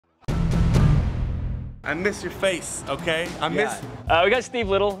I miss your face, okay? I miss. We got Steve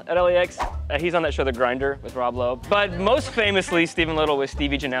Little at LAX. He's on that show, The Grinder, with Rob Loeb. But most famously, Stephen Little was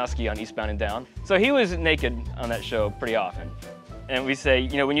Stevie Janowski on Eastbound and Down. So he was naked on that show pretty often. And we say,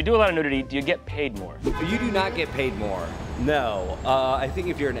 you know, when you do a lot of nudity, do you get paid more? You do not get paid more. No. I think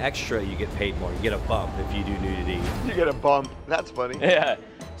if you're an extra, you get paid more. You get a bump if you do nudity. You get a bump. That's funny. Yeah.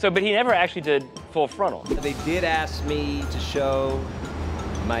 So, but he never actually did full frontal. They did ask me to show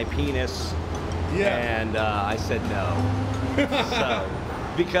my penis, and I said no.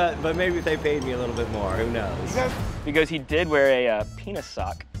 But maybe if they paid me a little bit more, who knows? Because he did wear a penis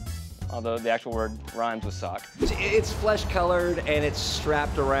sock, although the actual word rhymes with sock. It's flesh-colored and it's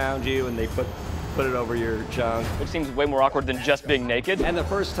strapped around you, and they put it over your junk. Which seems way more awkward than just being naked. And the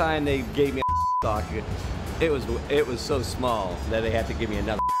first time they gave me a sock, it was so small that they had to give me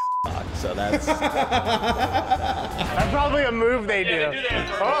another sock. So that's That's probably a move they do.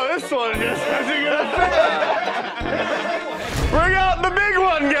 Oh, this one just isn't gonna fit. Bring out the big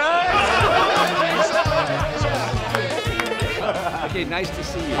one, guys. okay. Nice to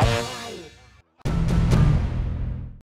see you.